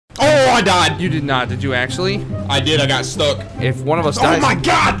I died. You did not. Did you actually? I did. I got stuck. If one of us dies. Oh my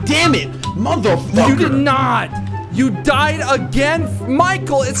god, damn it, motherfucker. You did not. You died again,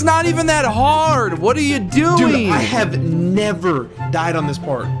 Michael. It's not even that hard. What are you doing? Dude, I have never died on this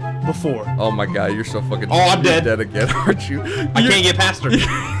part before. Oh my god, you're so fucking. Oh, I'm dead. Dead again, aren't you? I can't get past her.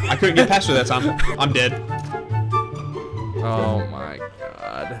 I couldn't get past her that time. I'm dead. Oh my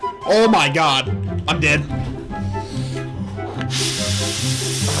god. Oh my god, I'm dead.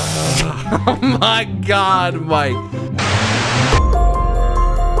 Oh my god, Mike.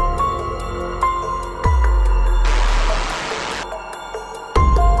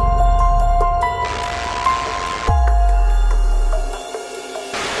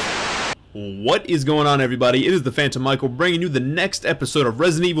 What is going on, everybody? It is the Phantom Michael bringing you the next episode of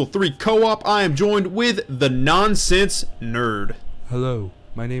Resident Evil 3 Co-op. I am joined with the Nonsense Nerd. Hello,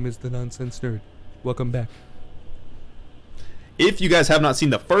 my name is the NonsenseNerd. Welcome back. If you guys have not seen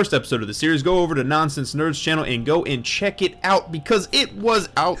the first episode of the series, go over to Nonsense Nerd's channel and go and check it out because it was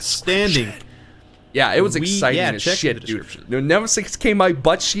outstanding. Yeah, it was exciting as check shit, the dude. description. No, never 6K my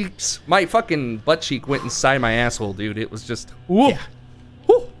butt cheeks. My fucking butt cheek went inside my asshole, dude. It was just, whoo, Yeah.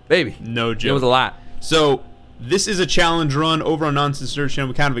 whoo, baby. No joke. It was a lot. So, this is a challenge run over on Nonsense Nerd channel.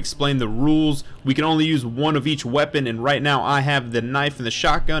 We kind of explain the rules. We can only use one of each weapon, and right now I have the knife and the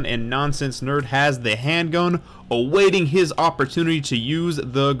shotgun, and Nonsense Nerd has the handgun, awaiting his opportunity to use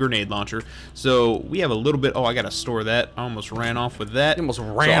the grenade launcher. So, we have a little bit. Oh, I gotta store that. I almost ran off with that. You almost So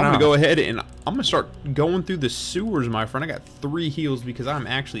ran I'm gonna off. go ahead and I'm gonna start going through the sewers, my friend. I got 3 heals because I'm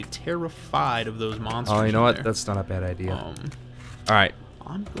actually terrified of those monsters. Oh, you know in what? there. That's not a bad idea. All right.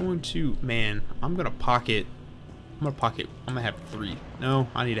 I'm going to, man, I'm gonna have 3. No,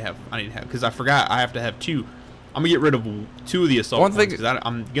 I need to have, because I forgot I have to have 2. I'm gonna get rid of 2 of the assault One thing- points because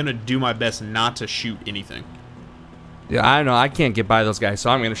I'm gonna do my best not to shoot anything. Yeah, I know. I can't get by those guys, so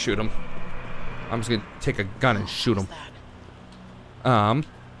I'm going to shoot them. I'm just going to take a gun and shoot them.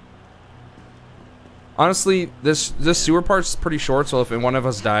 Honestly, this sewer part's pretty short, so if one of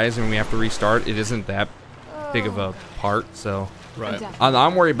us dies and we have to restart, it isn't that big of a part, so... Right.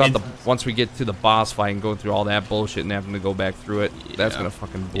 I'm worried about once we get to the boss fight and going through all that bullshit and having to go back through it. That's Yeah. gonna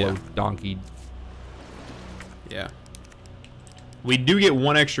fucking blow donkey. Yeah. We do get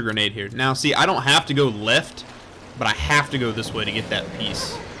 1 extra grenade here. Now, see, I don't have to go left, but I have to go this way to get that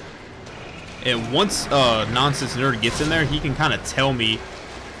piece. And once Nonsense Nerd gets in there, he can kind of tell me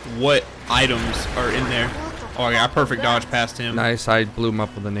what items are in there. Oh, I got a perfect dodge past him. Nice, I blew him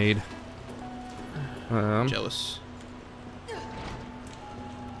up with a nade. Jealous.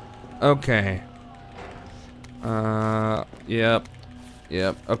 Okay. Yep.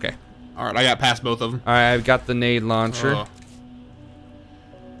 Okay. Alright, I got past both of them. All right, I've got the nade launcher.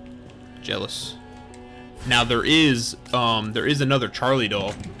 Jealous. Now there is another Charlie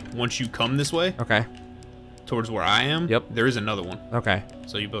doll. Once you come this way, Okay. towards where I am, Yep. there is another one. Okay.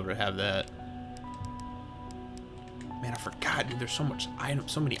 So you better have that. Man, I forgot, dude. There's so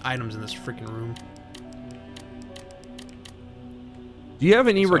many items in this freaking room. Do you have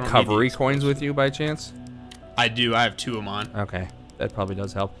any So I don't need recovery the coins with you by chance? I do. I have 2 of mine. Okay, that probably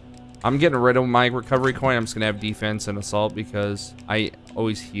does help. I'm getting rid of my recovery coin. I'm just gonna have defense and assault because I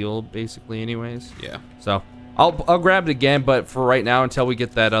always heal basically anyways. Yeah. So I'll grab it again, but for right now, until we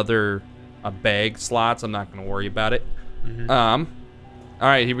get that other bag slots, I'm not gonna worry about it. All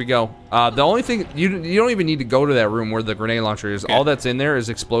right, here we go. The only thing you don't even need to go to that room where the grenade launcher is. Okay. All that's in there is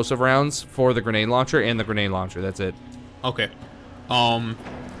explosive rounds for the grenade launcher and the grenade launcher. That's it. Okay.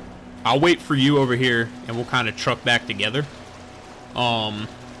 I'll wait for you over here, and we'll kind of truck back together.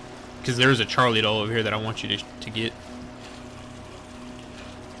 Because there's a Charlie doll over here that I want you to get.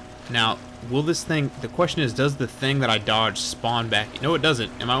 Now, will this thing... The question is, does the thing that I dodged spawn back... No, it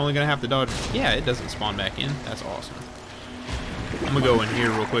doesn't. Am I only going to have to dodge... Yeah, it doesn't spawn back in. That's awesome. I'm going to go in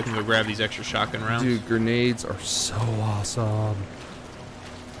here real quick and go grab these extra shotgun rounds. Dude, grenades are so awesome.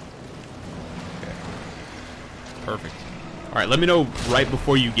 Okay. Perfect. Alright, let me know right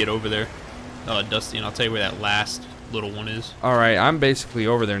before you get over there, Dusty, and I'll tell you where that last little one is. All right, I'm basically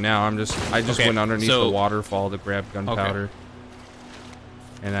over there now. I just Okay, went underneath so- the waterfall to grab gunpowder.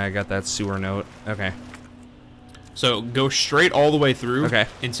 And I got that sewer note. Okay. So go straight all the way through Okay.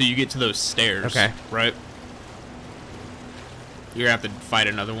 until you get to those stairs. Okay. Right? You're going to have to fight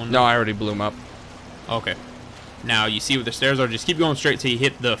another one? No, I already blew him up. Okay. Now, you see what the stairs are? Just keep going straight till you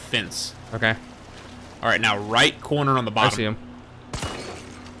hit the fence. Okay. Alright, now right corner on the I bottom. see him.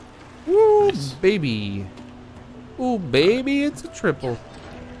 Woo, Nice. baby. Ooh, baby, it's a triple.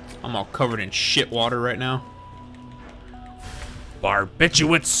 I'm all covered in shit water right now.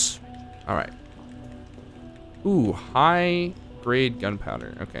 Barbiturates. All right. Ooh, high grade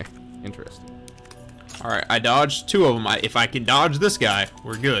gunpowder. Okay. Interesting. All right, I dodged 2 of them. If I can dodge this guy,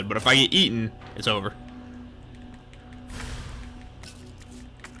 we're good. But if I get eaten, it's over.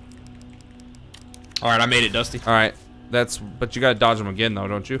 All right, I made it, Dusty. All right, but you gotta dodge them again, though,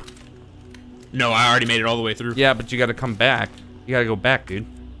 don't you? No, I already made it all the way through. Yeah, but you gotta come back. You gotta go back, dude.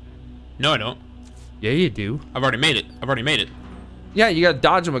 No, I don't. Yeah, you do. I've already made it. I've already made it. Yeah, you gotta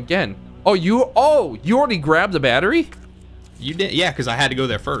dodge them again. Oh, you already grabbed the battery? You did? Yeah, because I had to go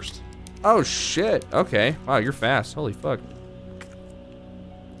there first. Oh shit. Okay. Wow, you're fast. Holy fuck.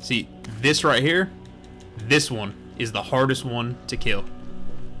 See, this right here, this one is the hardest one to kill.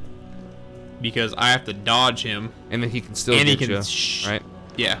 Because I have to dodge him. And then he can still and get he can you, right?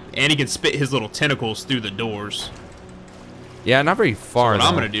 Yeah, and he can spit his little tentacles through the doors. Yeah, not very far. So what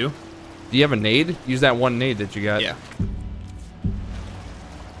I'm gonna do. Do you have a nade? Use that one nade that you got. Yeah.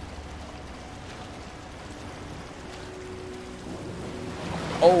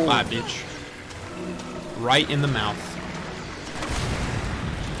 Oh. Bye, bitch. Right in the mouth.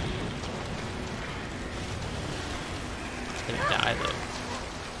 It's gonna die though.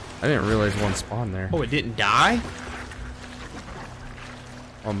 I didn't realize one spawned there. Oh, it didn't die?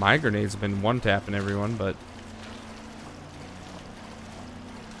 Well, my grenade's been one-tapping everyone, but...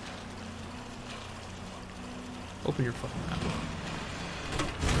 Open your fucking mouth.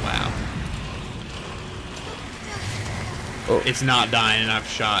 Wow. Oh. It's not dying, and I've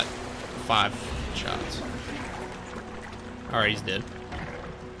shot 5 shots. Alright, he's dead.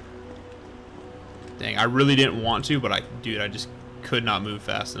 Dang, I really didn't want to, but I just could not move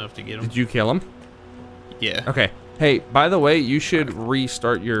fast enough to get him. Did you kill him? Yeah. Okay. Hey, by the way, you should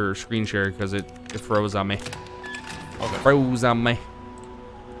restart your screen share because it froze on me. Okay. Froze on me.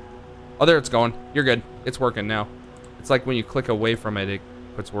 Oh, there it's going. You're good. It's working now. It's like when you click away from it, it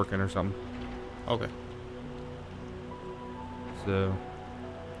quits working or something. Okay. So.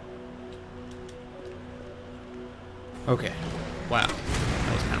 Okay. Wow.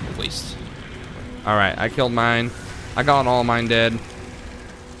 That was kind of a waste. All right, I killed mine. I got all mine dead.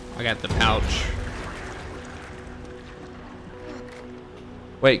 I got the pouch.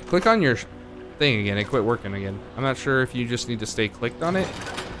 Wait, click on your thing again. It quit working again. I'm not sure if you just need to stay clicked on it.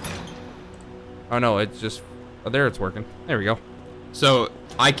 Oh no, it's just... Oh, there it's working. There we go. So,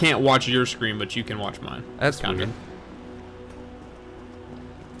 I can't watch your screen, but you can watch mine. That's Kinda. weird.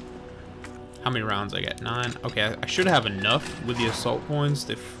 How many rounds I got? 9. Okay, I should have enough with the assault coins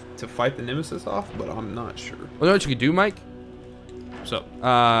to fight the nemesis off, but I'm not sure. Well, you know what you could do, Mike? So,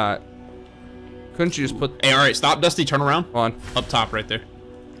 couldn't you just put... hey, alright, stop, Dusty, turn around. on? Up top right there.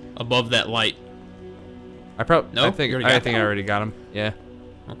 Above that light. I probably... No? I think You already got I that? already got him. Yeah.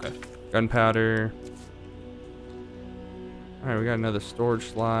 Okay. Gunpowder. Alright, we got another storage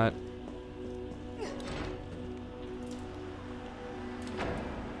slot.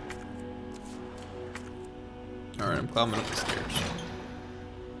 Alright, I'm climbing up the stairs.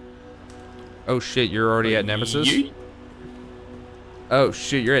 Oh shit, you're already at Nemesis? Yeet. Oh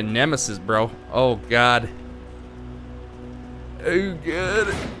shit, you're at Nemesis, bro. Oh god. Oh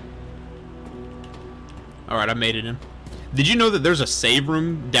god. Alright, I made it in. Did you know that there's a save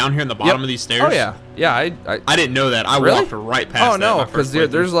room down here in the bottom of these stairs? Oh yeah. Yeah, I didn't know that. I Really? walked right past Oh that. no, because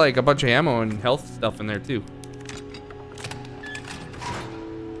there's like a bunch of ammo and health stuff in there too.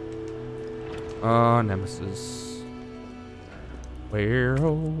 Oh, Nemesis. Where,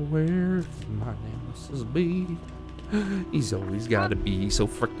 oh, where's my Nemesis be? He's always gotta be so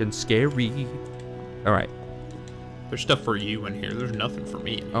freaking scary. Alright. There's stuff for you in here. There's nothing for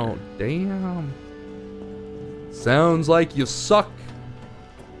me in here. Oh, damn. Sounds like you suck.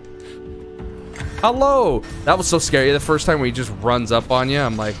 Hello! That was so scary the first time when he just runs up on you.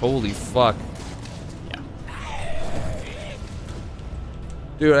 I'm like, holy fuck. Yeah.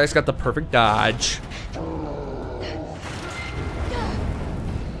 Dude, I just got the perfect dodge.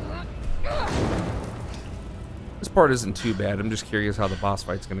 This part isn't too bad. I'm just curious how the boss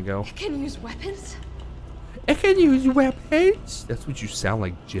fight's gonna go. It can use weapons? I can use weapons. That's what you sound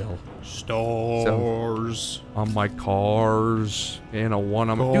like, Jill. Stars. On my cars. And a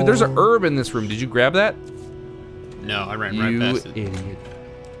one on my... Dude, there's an herb in this room. Did you grab that? No, I ran right past it. You idiot.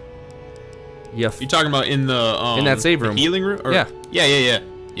 Yeah. You talking about in the in that save the room? healing room? Or, Yeah.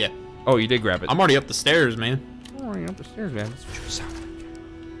 Yeah. Oh, you did grab it. I'm already up the stairs, man. Oh, you're up the stairs, man. That's what you sound like.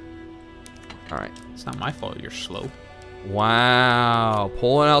 All right. It's not my fault. You're slow. Wow.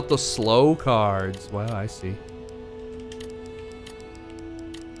 Pulling out the slow cards. Wow, I see.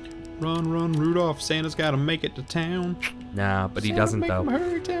 Run, run, Rudolph. Santa's got to make it to town. Nah, but he Santa doesn't make though. him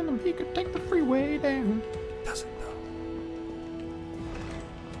hurry, tell him he could take the freeway down. Doesn't though.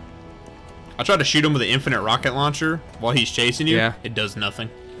 I tried to shoot him with an infinite rocket launcher while he's chasing you. Yeah. It does nothing.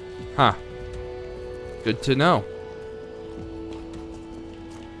 Huh. Good to know.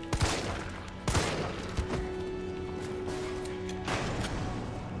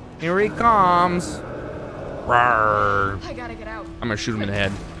 Here he comes. Rawr. I gotta get out. I'm gonna shoot him in the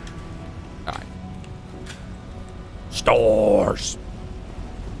head. All right. Stores.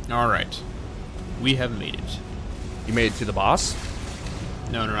 All right. We have made it. You made it to the boss?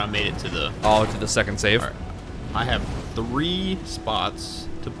 No, I made it to the... Oh, to the second save? All right. I have 3 spots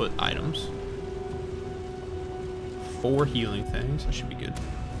to put items. 4 healing things. That should be good.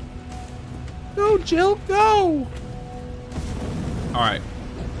 Go, Jill, go! All right.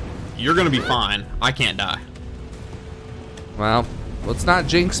 You're gonna be fine. I can't die. Well, let's not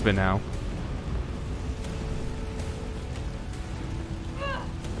jinx me now.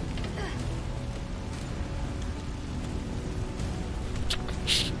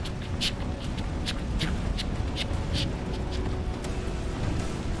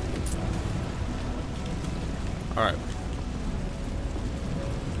 All right.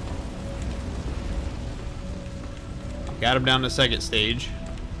 Got him down to second stage.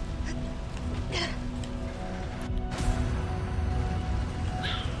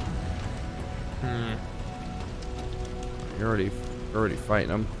 You're already fighting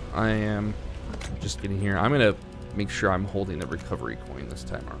him. I am just getting here. I'm gonna make sure I'm holding the recovery coin this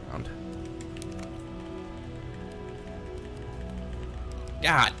time around.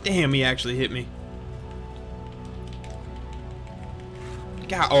 God damn, he actually hit me.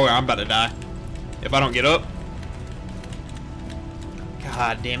 God, oh, I'm about to die. If I don't get up.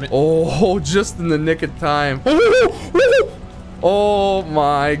 God damn it. Oh, just in the nick of time. Oh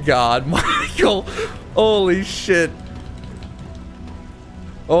my God, Michael. Holy shit.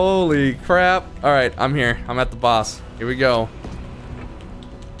 Holy crap. All right, I'm here. I'm at the boss. Here we go.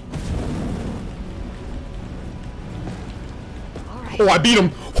 Oh, I beat him.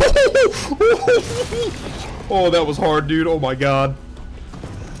 Oh, that was hard, dude. Oh my God.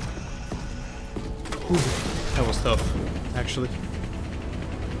 Whew. That was tough, actually.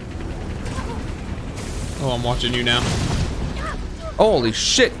 Oh, I'm watching you now. Holy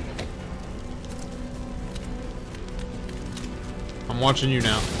shit. I'm watching you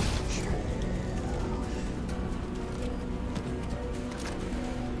now.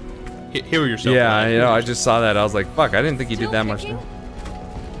 Heal yourself. Yeah, lad. you know, I just saw that. I was like, fuck, I didn't think he did that much.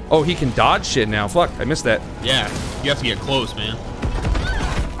 Oh, he can dodge shit now. Fuck, I missed that. Yeah, you have to get close, man.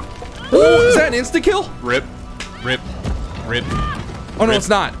 Oh, is that an insta-kill? Rip, rip, rip. Oh, no, Rip. it's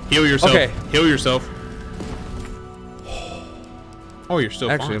not. Heal yourself. Okay. Heal yourself. Oh, you're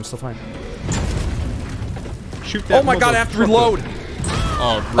still Actually, I'm fine. still fine. Shoot that. Oh my God, I have to reload.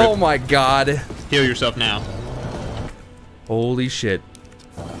 Oh, rip. Oh my God. Heal yourself now. Holy shit.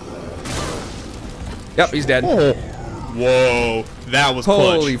 Yep, he's dead. Oh. Whoa, that was clutch.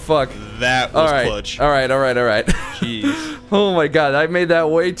 Holy fuck. That was All right. clutch. All right. Jeez. Oh my God, I made that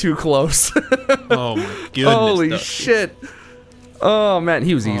way too close. Oh my goodness. Holy shit. Oh man,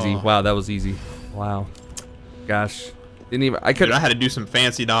 he was easy. Oh. Wow, that was easy. Wow. Gosh. Didn't even, I could Dude, I had to do some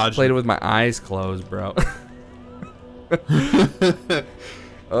fancy dodge. played it with my eyes closed, bro.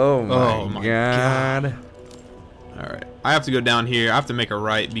 Oh my God. Alright, I have to go down here. I have to make a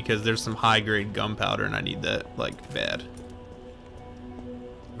right because there's some high grade gunpowder and I need that, like, bad.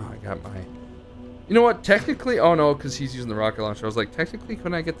 Oh, I got my... You know what, technically... Oh no, because he's using the rocket launcher. I was like, technically,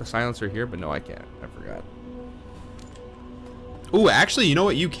 couldn't I get the silencer here? But no, I can't. I forgot. Ooh, actually, you know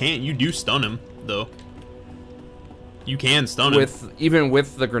what? You can't. You do stun him, though. You can stun him. Even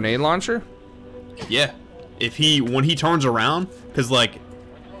with the grenade launcher? Yeah. When he turns around, because, like,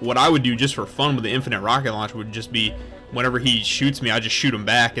 what I would do just for fun with the infinite rocket launcher would just be whenever he shoots me, I just shoot him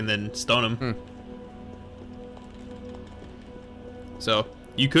back and then stun him. So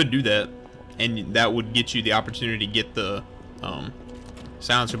you could do that, and that would get you the opportunity to get the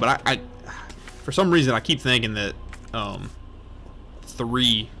silencer. But I for some reason I keep thinking that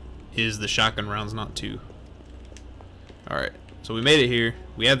 3 is the shotgun rounds, not 2. All right, so we made it here.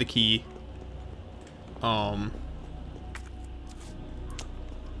 We have the key. I'm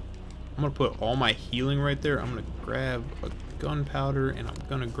gonna put all my healing right there. I'm gonna grab a gunpowder and I'm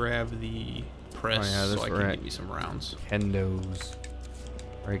gonna grab the press so I can get me some rounds. Kendo's.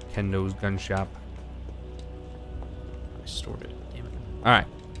 Right, Kendo's gun shop. I stored it. Damn it. All right.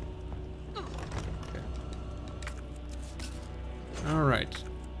 Okay. All right.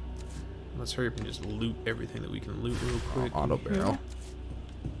 Let's hurry up and just loot everything that we can loot real quick. Auto barrel.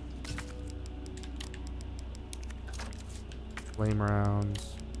 Flame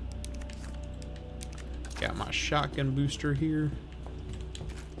rounds. Got my shotgun booster here.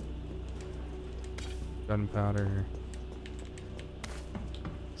 Gunpowder.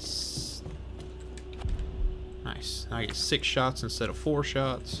 Nice. Now I get 6 shots instead of 4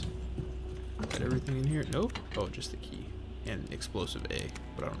 shots. Got everything in here? Nope. Oh, just the key. And explosive A.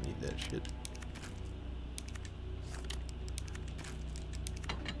 But I don't need that shit.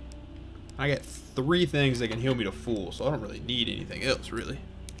 I got 3 things that can heal me to full, so I don't really need anything else, really.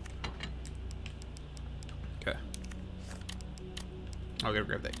 Okay. I'll go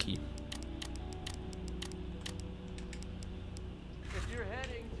grab that key. If you're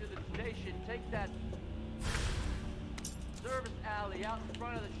heading to the station, take that service alley out in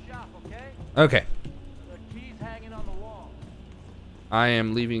front of the shop, okay? Okay. The key's hanging on the wall. I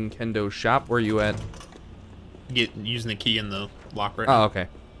am leaving Kendo's shop. Where are you at? Using the key in the lock right Oh, now. okay.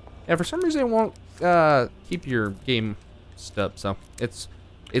 Yeah, for some reason it won't keep your game stub, so it's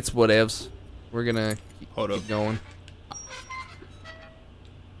whatevs. We're gonna keep going.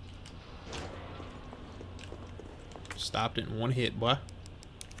 Stopped it in 1 hit, boy.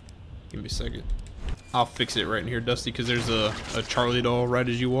 Give me a second. I'll fix it right in here, Dusty, because there's a Charlie doll right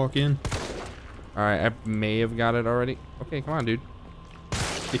as you walk in. Alright, I may have got it already. Okay, come on, dude.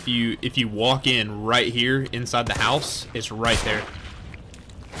 If you walk in right here inside the house, it's right there.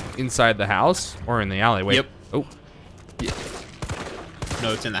 Inside the house or in the alleyway? Yep. Oh. Yeah.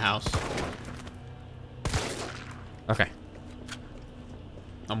 No, it's in the house. Okay.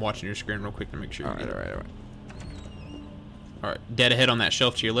 I'm watching your screen real quick to make sure. Alright. Alright, dead ahead on that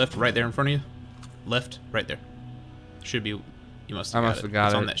shelf to your left, right there in front of you. Left, right there. Should be. You must have got it.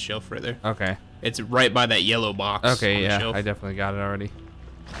 It's on that shelf right there. Okay. It's right by that yellow box. Okay, yeah, shelf. I definitely got it already.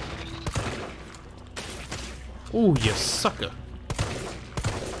 Ooh, you sucker.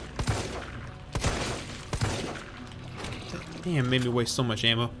 Damn, made me waste so much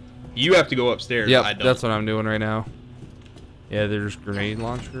ammo. You have to go upstairs. Yep, I don't. that's what I'm doing right now. Yeah, there's grenade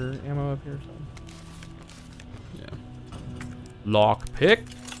launcher ammo up here. Yeah. Lock pick.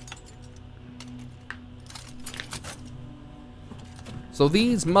 So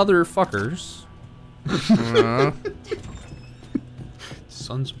these motherfuckers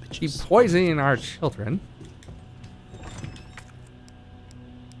Sons of keep bitches. poisoning our children.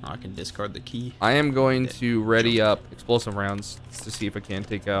 I can discard the key. I am going to ready up explosive rounds to see if I can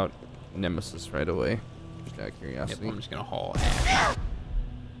take out Nemesis right away. Just out of curiosity. Yep, I'm just gonna haul ash.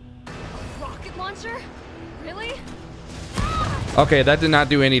 Rocket launcher? Really? Okay, that did not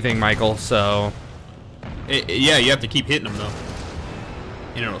do anything, Michael, so... Yeah, you have to keep hitting them, though.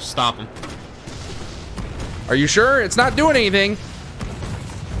 And it'll stop them. Are you sure? It's not doing anything.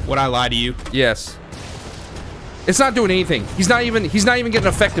 Would I lie to you? Yes. It's not doing anything. He's not even getting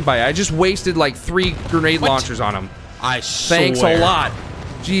affected by it. I just wasted like 3 grenade launchers on him. I swear. Thanks a lot.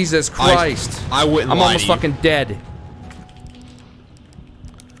 Jesus Christ. I wouldn't I'm lie almost to you. fucking dead.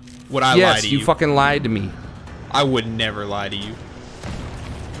 Would I lie Yes, to you you? fucking lied to me. I would never lie to you.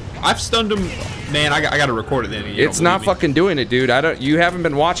 I've stunned him. Man, I gotta record it then. It's not fucking doing it, dude. You haven't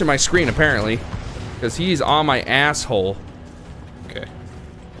been watching my screen apparently, because he's on my asshole. Okay.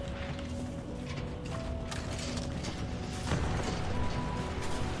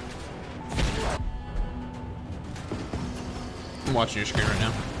 I'm watching your screen right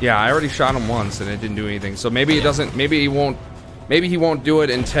now. Yeah, I already shot him once and it didn't do anything. So maybe it doesn't. Maybe he won't do it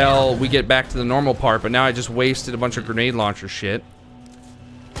until we get back to the normal part. But now I just wasted a bunch of grenade launcher shit.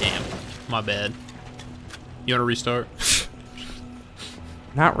 Damn, my bad. You wanna restart?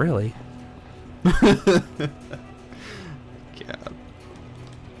 Not really. God.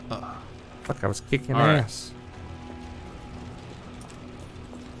 Fuck, I was kicking All right. ass.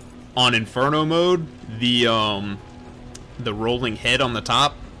 On Inferno mode, the rolling head on the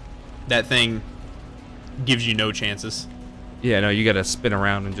top, that thing gives you no chances. Yeah, no, you gotta spin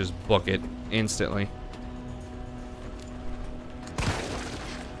around and just book it instantly.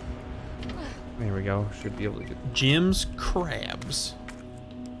 There we go. Should be able to get. Jim's crabs.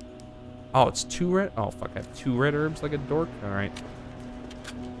 Oh, it's 2 red. Oh fuck, I have 2 red herbs like a dork. All right.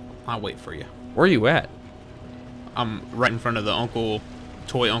 I'll wait for you. Where are you at? I'm right in front of the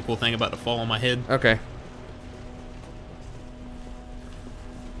toy uncle thing about to fall on my head. Okay.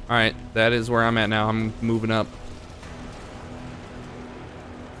 All right, that is where I'm at now. I'm moving up.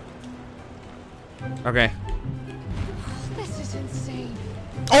 Okay. This is insane.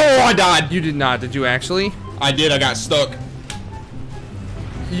 Oh, I died. You did not. Did you actually? I did. I got stuck.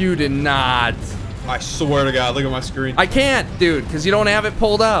 You did not. I swear to God. Look at my screen. I can't, dude, because you don't have it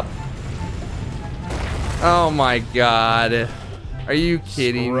pulled up. Oh my God. Are you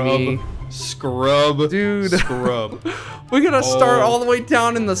kidding me? Scrub. Dude. Scrub. We gotta start all the way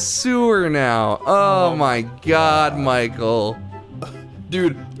down in the sewer now. Oh my God, Michael.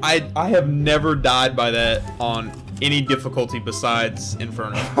 Dude, I have never died by that on any difficulty besides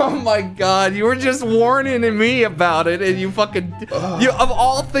Inferno. Oh my god, you were just warning me about it, and you fucking... You, of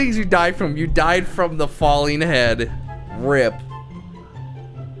all things you died from the falling head. Rip.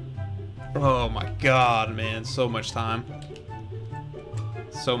 Oh my god, man. So much time.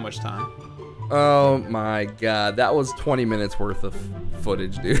 So much time. Oh my god, that was 20 minutes worth of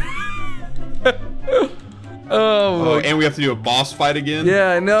footage, dude. Oh, and we have to do a boss fight again?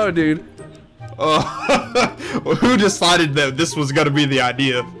 Yeah, I know, dude. Oh, who decided that this was gonna be the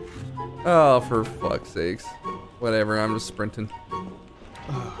idea? Oh, for fuck's sakes. Whatever, I'm just sprinting.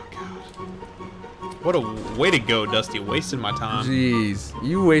 Oh, God. What a way to go, Dusty. Wasting my time. Jeez,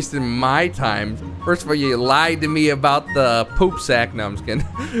 you wasted my time. First of all, you lied to me about the poop sack. No, I'm just kidding.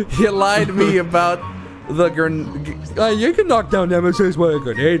 You lied to me about the you can knock down MSAs with a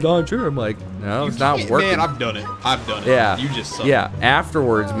grenade launcher. I'm like, no, it's not working. Man, I've done it. I've done it. Yeah. You just suck. Yeah,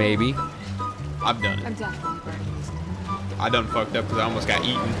 afterwards, maybe. I've done it. I'm definitely burning. I done fucked up because I almost got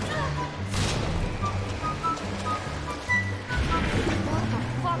eaten. What the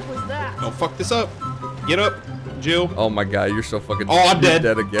fuck was that? Don't fuck this up. Get up, Jill. Oh my god, you're so fucking I'm dead.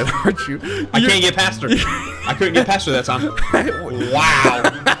 You're dead again, aren't you? I can't get past her. I couldn't get past her that time. Wow.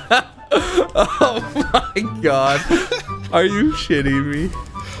 Oh my god. Are you shitting me?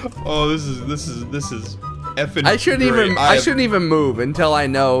 Oh, this is effing I shouldn't great. I shouldn't even move until I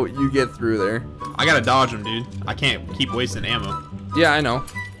know you get through there. I gotta dodge him, dude. I can't keep wasting ammo. Yeah, I know.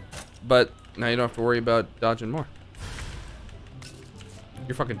 But now you don't have to worry about dodging more.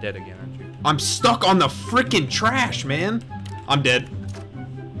 You're fucking dead again, aren't you? I'm stuck on the freaking trash, man. I'm dead.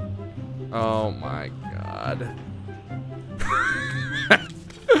 Oh my god.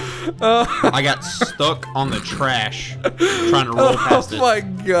 I got stuck on the trash trying to roll past it. Oh my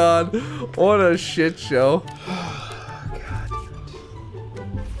god. What a shit show.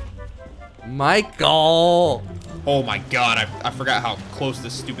 Michael. Oh my god, I forgot how close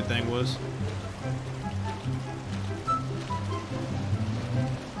this stupid thing was.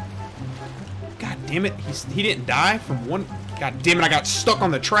 God damn it, he didn't die from one. God damn it, I got stuck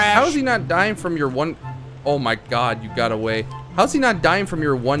on the trash. How is he not dying from your one? Oh my god, you got away. How's he not dying from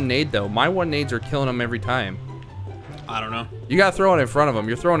your one nade though? My one nades are killing him every time. I don't know. You gotta throw it in front of him.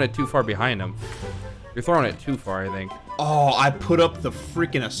 You're throwing it too far behind him. You're throwing it too far, I think. Oh, I put up the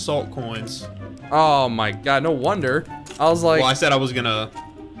freaking assault coins. Oh my god, no wonder. I was like... Well, I said I was gonna...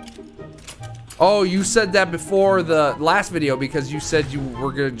 Oh, you said that before the last video because you said you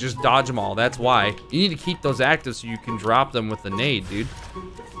were gonna just dodge them all. That's why. You need to keep those active so you can drop them with the nade, dude.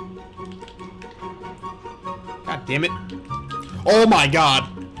 God damn it. Oh my god.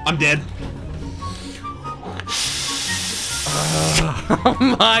 I'm dead.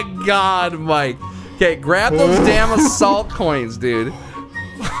 Oh my god, Mike. Okay, grab those damn assault coins, dude.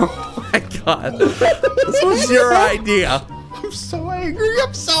 Oh my god. This was your idea. I'm so angry.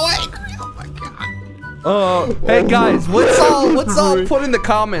 I'm so angry. Oh my god. Hey guys, let's all put in the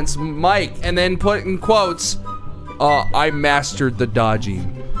comments, Mike, and then put in quotes, I mastered the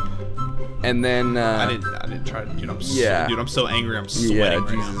dodging. And then I didn't try to, dude. Yeah. Dude, I'm so angry. I'm sweating yeah, right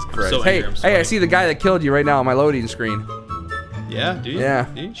now. Jesus I'm Christ. so Hey, angry, I'm hey, I sweating. see the guy that killed you right now on my loading screen. Yeah, dude. Yeah.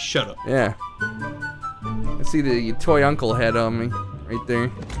 Dude, shut up. Yeah. I see the toy uncle head on me right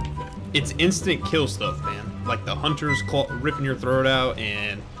there. It's instant kill stuff, man. Like the hunters ripping your throat out,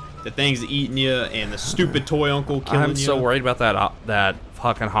 and the things eating you, and the stupid toy uncle killing you. I'm so worried about that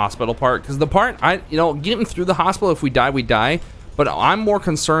fucking hospital part, because the part getting through the hospital, if we die, we die. But I'm more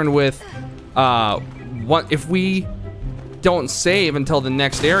concerned with what if we don't save until the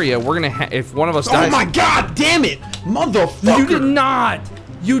next area. We're gonna if one of us dies. Oh my god, damn it, motherfucker! You did not.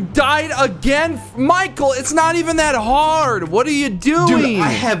 You died again, Michael. It's not even that hard. What are you doing? Dude, I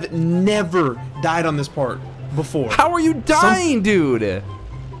have never died on this part before. How are you dying, dude?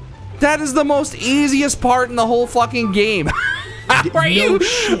 That is the most easiest part in the whole fucking game. How are you?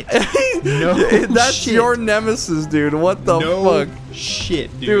 Shit. No That's shit. your nemesis, dude. What the fuck?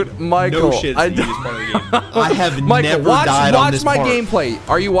 Shit, dude. Dude, Michael, No shit. I It's the easiest part of the game. I have Michael, never watch died on this my part. gameplay.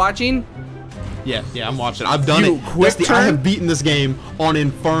 Are you watching? Yeah, I'm watching. I've done You it. quick Dusty, I turn? have beaten this game on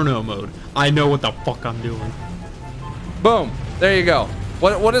Inferno mode. I know what the fuck I'm doing. Boom. There you go.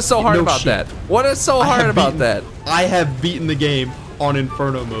 What is so hard No about shit. that? What is so hard about that? I have beaten the game on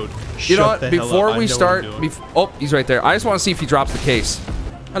Inferno mode. You know Shut what? the hell Before up. I we know what start, I'm doing. oh, he's right there. I just want to see if he drops the case.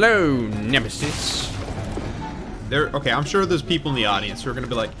 Hello, Nemesis. Okay, I'm sure there's people in the audience who are gonna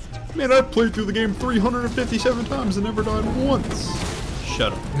be like, man, I've played through the game 357 times and never died once.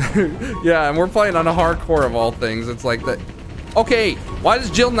 Shut up. Yeah, and we're playing on a hardcore of all things. It's like that. Okay, why does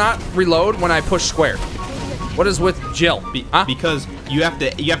Jill not reload when I push square? What is with Jill? Huh? Because you have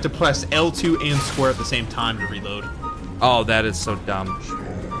to press L2 and square at the same time to reload. Oh, that is so dumb.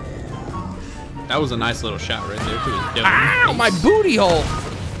 That was a nice little shot right there to his dome. Ow, my booty hole!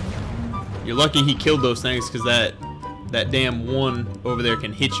 You're lucky he killed those things, because that damn one over there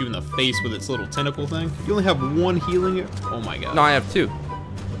can hit you in the face with its little tentacle thing. You only have one healing. Oh my god. No, I have 2.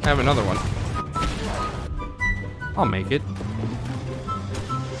 I have another one. I'll make it.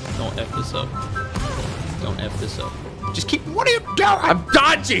 Don't F this up. Don't F this up. Just keep. What are you doing? I'm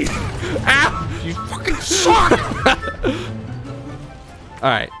dodging! Ow! You fucking suck!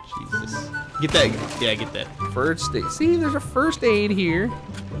 Alright. Jesus. Get that. Yeah, get that. First aid. See, there's a first aid here.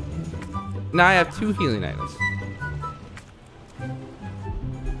 Now I have 2 healing items.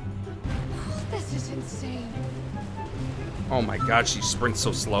 This is insane. Oh my god, she sprints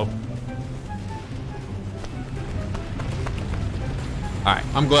so slow. Alright.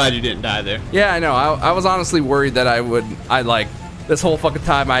 I'm glad you didn't die there. Yeah, I know. I was honestly worried that I like, this whole fucking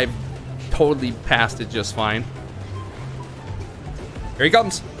time I totally passed it just fine. Here he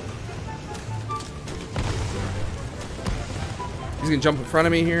comes. He's gonna jump in front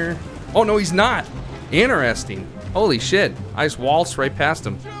of me here. Oh no, he's not. Interesting. Holy shit. I just waltzed right past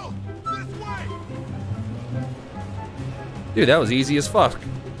him. Dude, that was easy as fuck.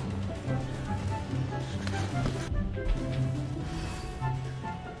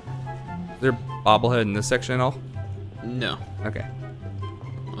 Is there a bobblehead in this section at all? No, Okay.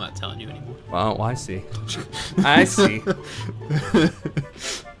 I'm not telling you anymore. Well, I see. I see.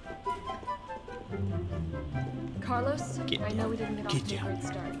 Carlos, Get I know we didn't Get get off to a down. great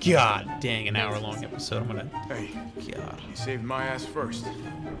start. God dang, an hour-long episode. I'm gonna. Hey, God. you saved my ass first.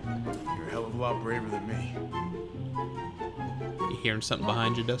 You're a hell of a lot braver than me. You hearing something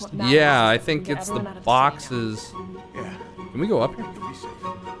behind you, Dustin? What- Yeah, I think Get it's the everyone out of the boxes. Yeah, Can we go up here? you'll be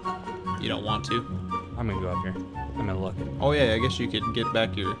safe. You don't want to? I'm gonna go up here. I'm gonna look. Oh yeah, I guess you could get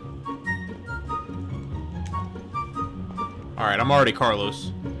back your. All right, I'm already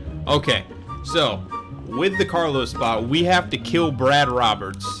Carlos. Okay, so with the Carlos spot, we have to kill Brad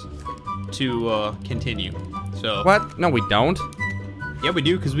Roberts to continue. So What? No, we don't. yeah, we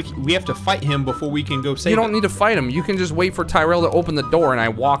do, because we have to fight him before we can go save You don't him. need to fight him. You can just wait for Tyrell to open the door and I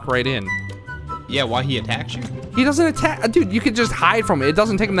walk right in. Yeah, why he attacks you? He doesn't attack. Dude, you could just hide from it. It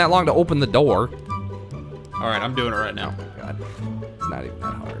doesn't take him that long to open the door. All right, I'm doing it right now. God, it's not even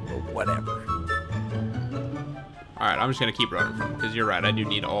that hard, but whatever. All right, I'm just gonna keep running from him, because you're right. I do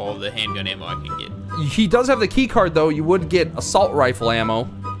need all the handgun ammo I can get, He does have the key card though. You would get assault rifle ammo.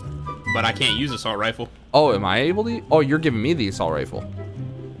 but I can't use assault rifle. Oh, am I able to? Oh, you're giving me the assault rifle.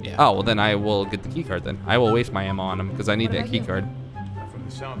 Yeah. Oh, well then I will get the key card then. I will waste my ammo on him because I need What that about key you? card. From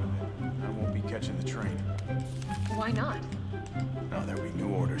the sound of it, I won't be catching the train. Why not? No, there'll be new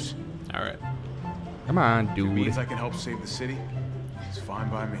orders. All right. Come on, If it dude. means I can help save the city, it's fine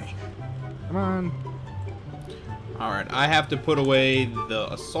by me. Come on. All right, I have to put away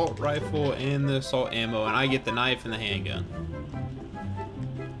the assault rifle and the assault ammo, and I get the knife and the handgun.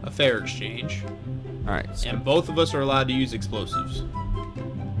 A fair exchange. All right. So And both of us are allowed to use explosives.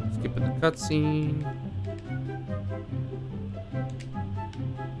 skipping the cutscene.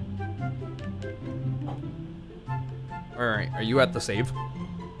 All right. Are you at the save?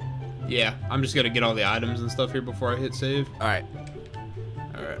 Yeah, I'm just gonna get all the items and stuff here before I hit save. All right.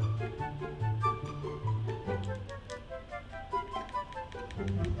 All right.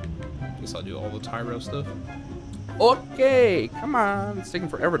 Guess I'll do all the Tyrell stuff. Okay. Come on. It's taking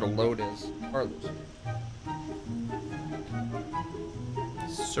forever to load as Carlos.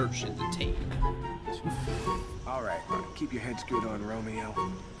 Search and detain. All right, keep your head screwed on, Romeo.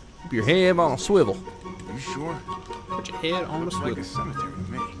 Keep your head on a swivel. You sure? Put your head on the Looks like a swivel. cemetery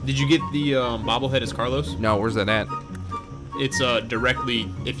to me. Did you get the bobblehead as Carlos? No, where's that at? It's directly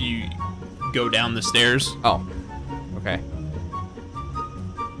if you go down the stairs. Oh. Okay.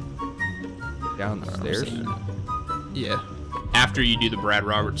 Down the stairs. Yeah. After you do the Brad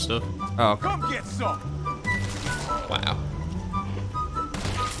Roberts stuff. Oh, okay. Come get some! Wow.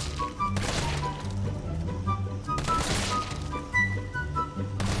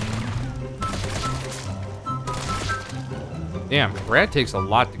 Damn, Brad takes a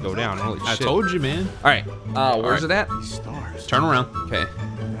lot to go down. Holy shit. I told you, man. All right. Where's right. it at? These stars. Turn around. Okay.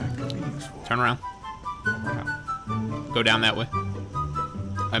 That could be useful. Turn around. Go down that way.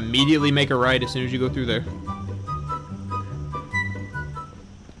 Immediately make a right as soon as you go through there.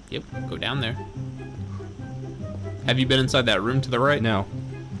 Yep, go down there. Have you been inside that room to the right? No,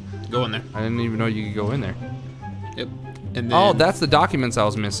 Go in there. I didn't even know you could go in there. Yep. And then, Oh, that's the documents I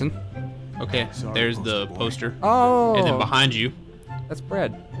was missing. okay. There's the poster. Oh. And then behind you. That's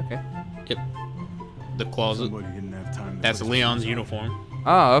Brad. Okay. Yep. the closet. Somebody didn't have time to That's put his Leon's shoes on. uniform.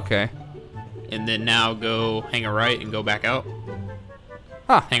 Oh, okay. And then now go hang a right and go back out.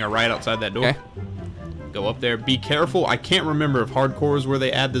 Huh. Hang a right outside that door. Okay. Go up there. Be careful. I can't remember if hardcore is where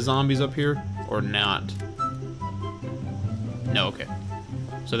they add the zombies up here or not. No, okay.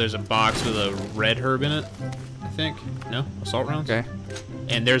 So there's a box with a red herb in it, I think. No? Assault rounds? Okay.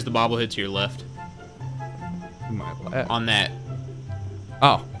 And there's the bobblehead to your left. On that.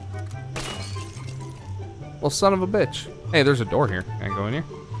 Oh. Well, son of a bitch. Hey, there's a door here. Can I go in here?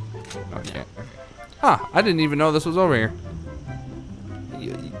 Okay. Huh. I didn't even know this was over here.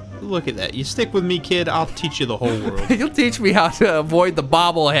 Look at that. You stick with me, kid. I'll teach you the whole world. You'll teach me how to avoid the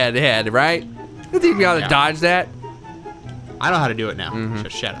bobblehead head, right? You'll teach me how to dodge that. I know how to do it now.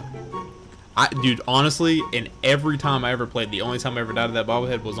 Just shut up. Dude, honestly, in every time I ever played, the only time I ever died to that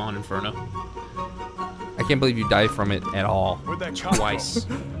bobblehead was on Inferno. I can't believe you died from it at all. Where'd that come Twice.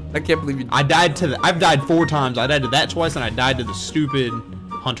 I can't believe you. I died to I've died 4 times. I died to that twice, and I died to the stupid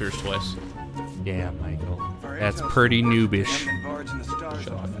hunters twice. Yeah, Michael. That's pretty noobish.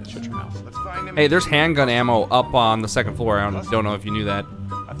 Shut your mouth. Let's find him. Hey, there's handgun ammo up on the 2nd floor. I don't know if you knew that.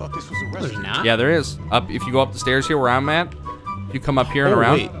 I thought this was a There's restaurant. not. Yeah, there is. Up if you go up the stairs here where I'm at, if you come up here and Oh,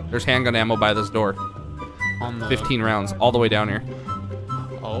 around, wait. there's handgun ammo by this door. On the 15 rounds, all the way down here.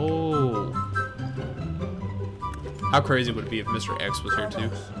 Oh. How crazy would it be if Mr. X was here too?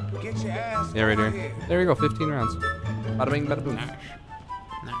 Get your ass Yeah, right over here. There you go, 15 rounds. Bada bing, bada boom. Nice.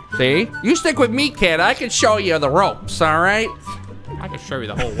 See? You stick with me, kid. I can show you the ropes, all right? I can show you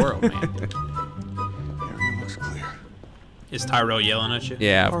the whole world, man. Area looks clear. Is Tyrell yelling at you?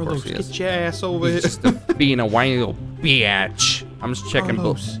 Yeah, of Carlos, course he is. get your ass over here. He's just being a whiny little bitch. I'm just checking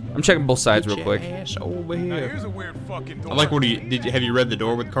both. Carlos, I'm checking both sides Get real your quick. ass over Now here. here's a weird fucking door. I like what have you read the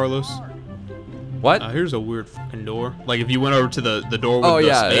door with Carlos? What? Here's a weird fucking door. Like if you went over to the door with Oh the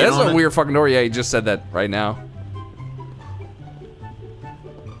yeah, spade that's on a it. weird fucking door. Yeah, he just said that right now.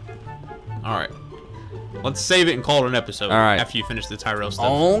 All right. Let's save it and call it an episode. All right. After you finish the Tyrell stuff.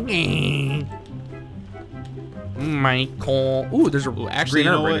 Okay. Michael. Ooh, there's a Ooh, actually, green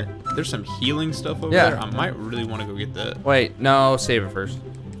you know herb what? right here. There's some healing stuff over Yeah. there. I might really want to go get that. Wait, no, save it first.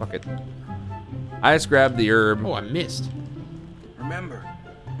 Fuck it. I just grabbed the herb. Oh, I missed. Remember,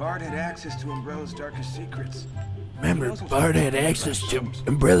 Bard had access to Umbrella's darkest secrets. Remember, Bard had access to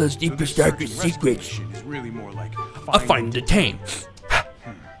Umbrella's deepest, darkest secrets. Is really more like I find the tame.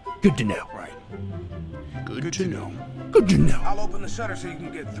 Good to know. Right. Good to know. Good to know. I'll open the shutter so you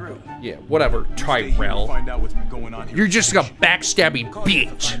can get through. Yeah, whatever, Stay here and Tyrell. Find out what's been going on here. You're just a backstabbing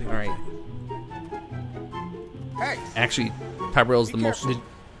bitch. All right. Hey, Actually, Tyrell's the most.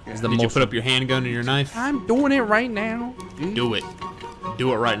 Is the Did you most. put up your handgun and your knife? I'm doing it right now. Dude. Do it.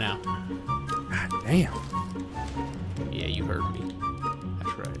 Do it right now. Damn. Yeah, you heard me.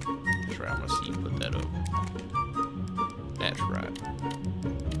 That's right. That's right. I want to see you put that up. That's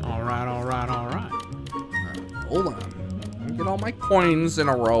right. All right, all right, all right. Hold on. Let me get all my coins in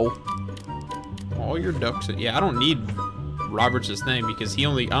a row. All your ducks. Yeah, I don't need Roberts' thing because I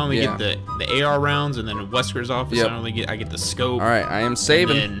only Yeah. get the AR rounds, and then in Wesker's office Yep. I get the scope. All right, I am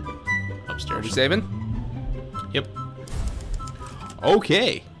saving. And then Are upstairs. we saving? Yep.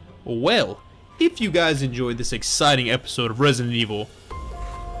 Okay. Well, if you guys enjoyed this exciting episode of Resident Evil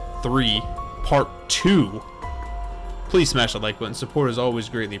 3 Part 2, please smash the like button. Support is always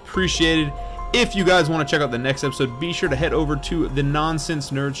greatly appreciated. If you guys want to check out the next episode, be sure to head over to the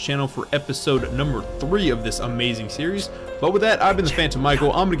Nonsense Nerds channel for episode number 3 of this amazing series. But with that, I've been the Phantom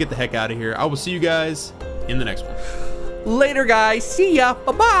Michael. I'm going to get the heck out of here. I will see you guys in the next one. Later, guys. See ya.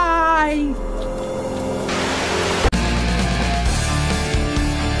 Bye-bye.